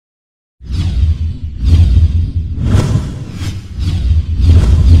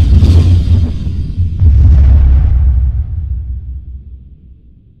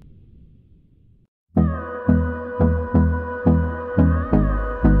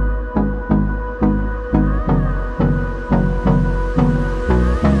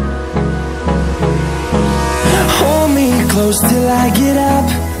close till I get up.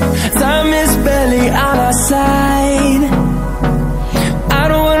 Time is barely on our side. I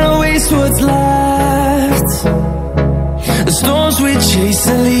don't wanna waste what's left. The storms we chase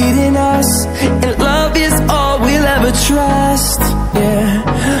are leading us, and love is all we'll ever trust. Yeah,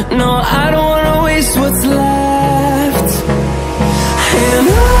 no, I don't wanna waste what's left. And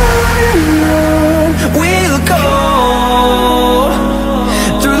on we'll go,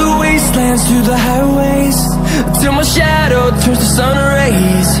 through the wastelands, through the highways, till my shadow turns to sun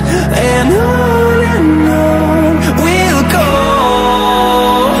rays. And on we'll go,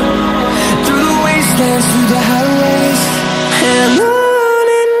 through the wastelands, through the highways, and on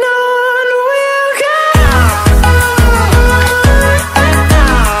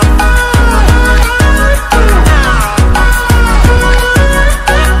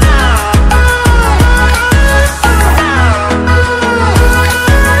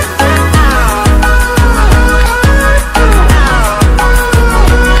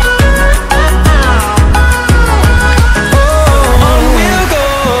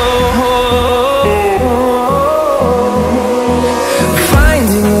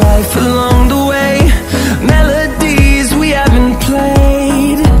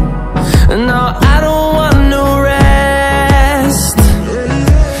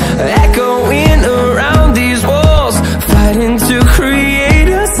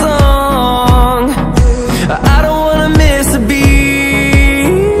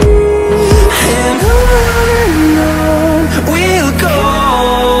we'll go.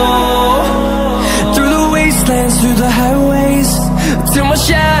 Through the highways, till my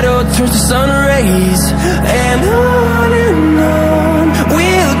shadow turns to sun rays. And on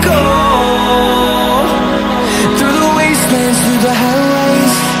we'll go, through the wastelands, through the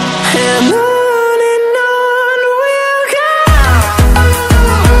highways, and on we'll go.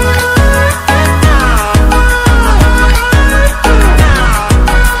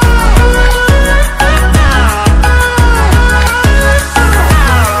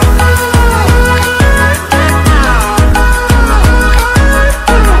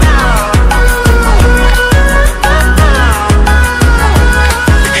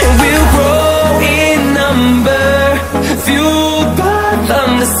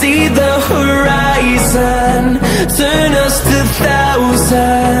 See the horizon turn